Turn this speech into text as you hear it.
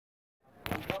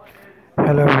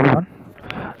Hello everyone,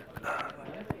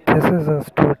 this is a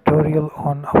tutorial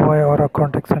on Avaya Aura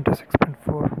Contact Center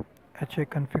 6.4 HA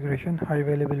configuration, high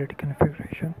availability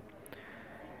configuration.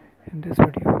 In this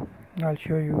video, I'll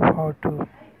show you how to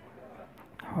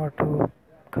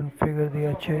configure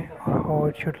the HA or how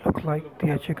it should look like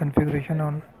the HA configuration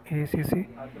on AACC.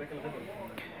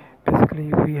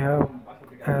 Basically, we have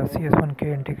CS1K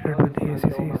integrated with the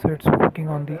AACC, so it's working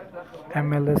on the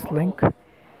MLS link.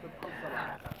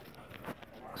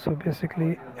 So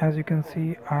basically, as you can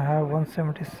see, I have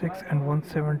 176 and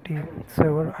 170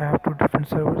 server. I have two different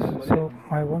servers. So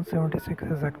my 176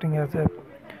 is acting as a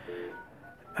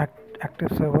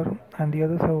active server and the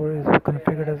other server is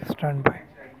configured as a standby.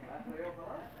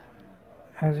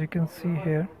 As you can see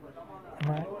here,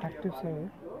 my active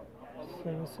server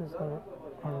services are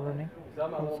running,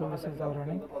 all services are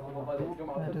running,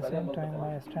 and at the same time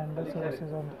my standby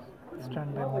services on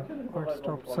standby mode or it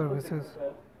stopped services.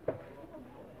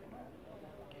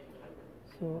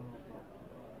 So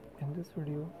in this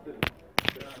video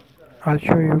I'll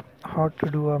show you how to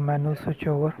do a manual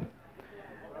switchover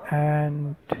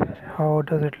and how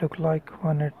does it look like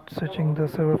when it's switching the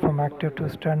server from active to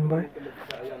standby.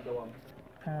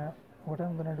 What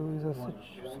I'm gonna do is a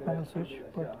manual switch,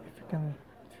 but if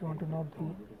you want to know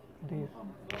the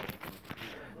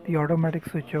the automatic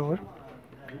switchover,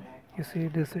 you see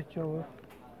this switchover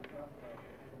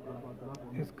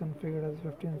is configured as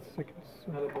 15 seconds.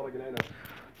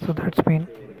 So that's mean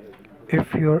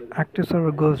if your active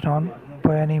server goes down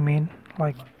by any mean,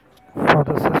 like for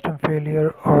the system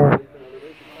failure or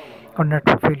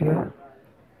network failure,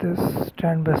 this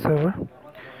standby server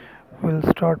will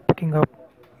start picking up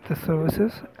the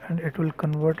services and it will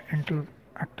convert into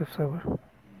active server.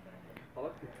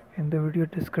 In the video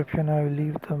description I will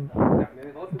leave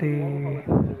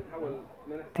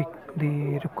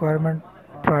the requirement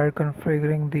prior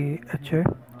configuring the HA,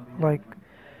 like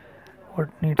what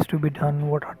needs to be done,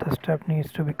 what are the steps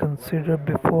needs to be considered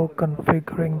before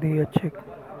configuring the HA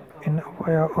in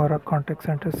Avaya Aura Contact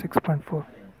Center 6.4.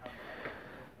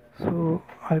 So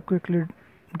I'll quickly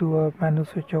do a manual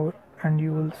switchover and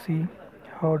you will see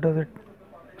how does it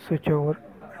switch over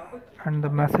and the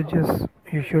messages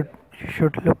you should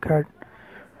look at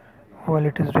while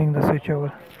it is doing the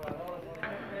switchover.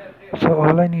 So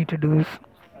all I need to do is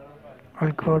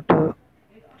I'll go to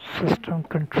system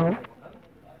control,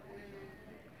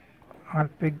 I'll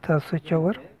pick the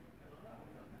switchover.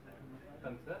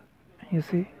 You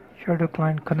see shadow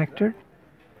client connected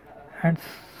and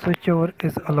switchover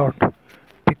is allowed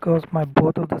because my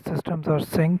both of the systems are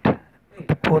synced,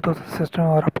 both of the systems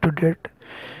are up to date,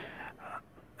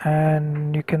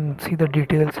 and you can see the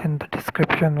details in the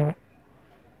description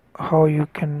how you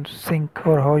can sync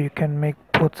or how you can make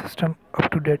both systems up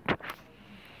to date.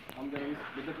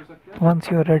 Once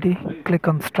you are ready, click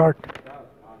on start.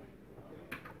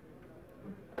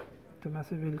 The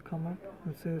message will come up.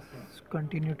 It says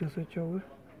continue to switch over.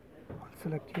 I'll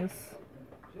select yes.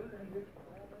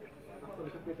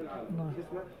 No.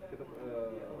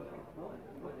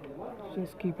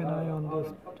 Just keep an eye on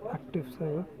this active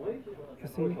server. You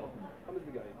see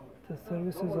the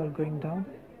services are going down.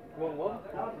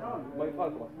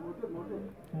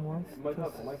 And once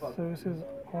all services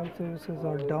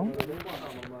are down,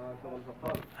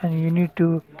 and you need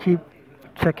to keep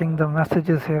checking the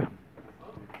messages here.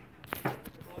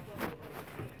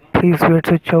 Please wait,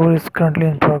 switchover is currently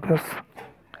in progress,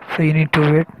 so you need to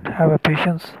wait, have a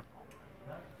patience.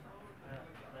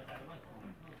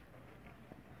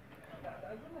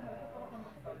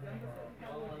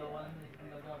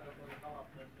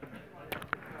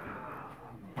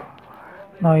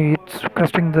 Now it's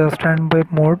requesting the standby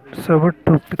mode server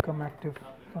to become active.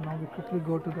 So now we quickly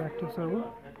go to the active server.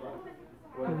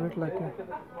 Do it like a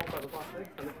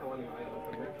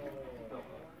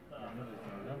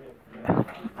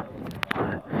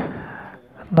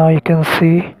now you can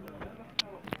see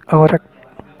our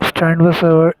standby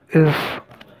server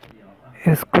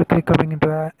is quickly coming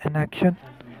into an action,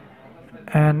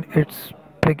 and it's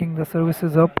picking the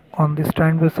services up on the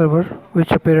standby server,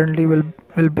 which apparently will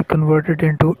be converted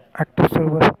into active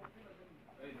server.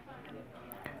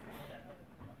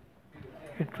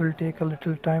 It will take a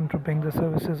little time to bring the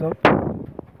services up.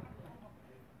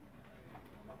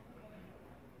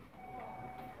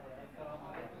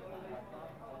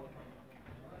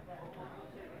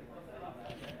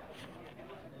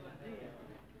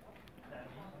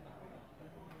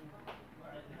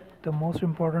 The most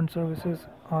important services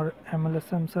are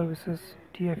MLSM services,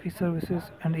 TFE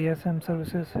services, and ASM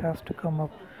services has to come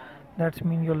up. That's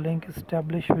mean your link is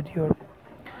established with your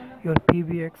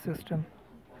PBX system,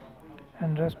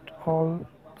 and rest all.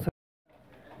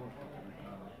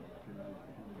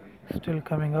 still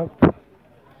coming up.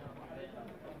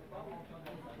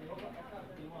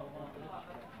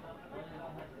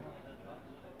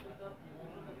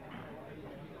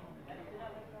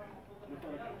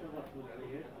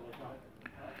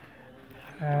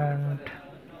 And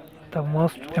the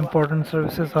most important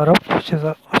services are up, which is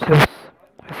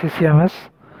CCMS.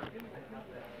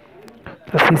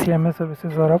 The CCMS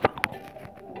services are up,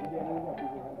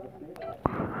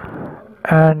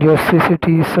 and your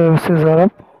CCT services are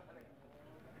up.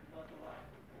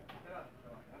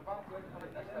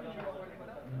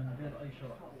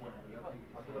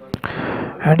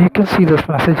 And you can see this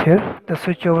message here: the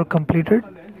switchover completed.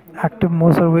 Active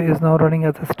mode server is now running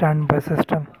as a standby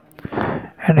system.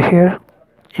 And here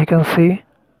you can see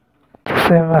the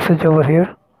same message over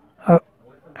here.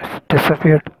 It's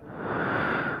disappeared.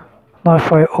 Now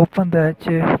if I open the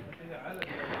HA,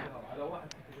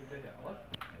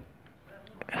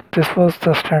 this was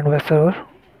the standby server.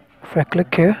 If I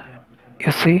click here,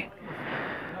 you see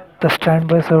the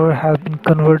standby server has been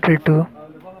converted into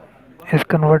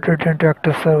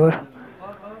active server,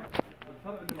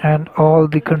 and all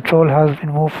the control has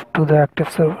been moved to the active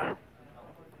server.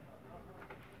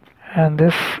 And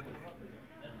this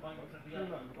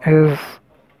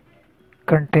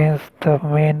contains the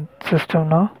main system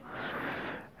now,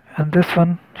 and this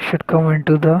one should come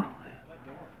into the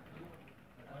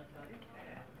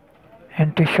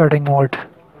anti-sharding mode.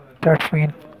 That's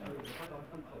mean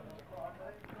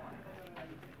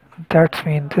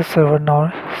this server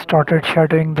now started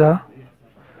shadowing the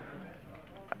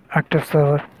active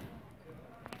server.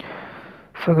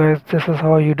 So guys, this is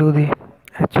how you do the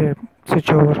HA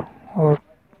switchover, or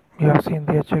you have seen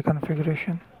the HA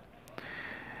configuration.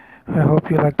 I hope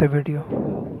you like the video.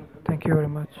 Thank you very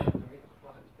much.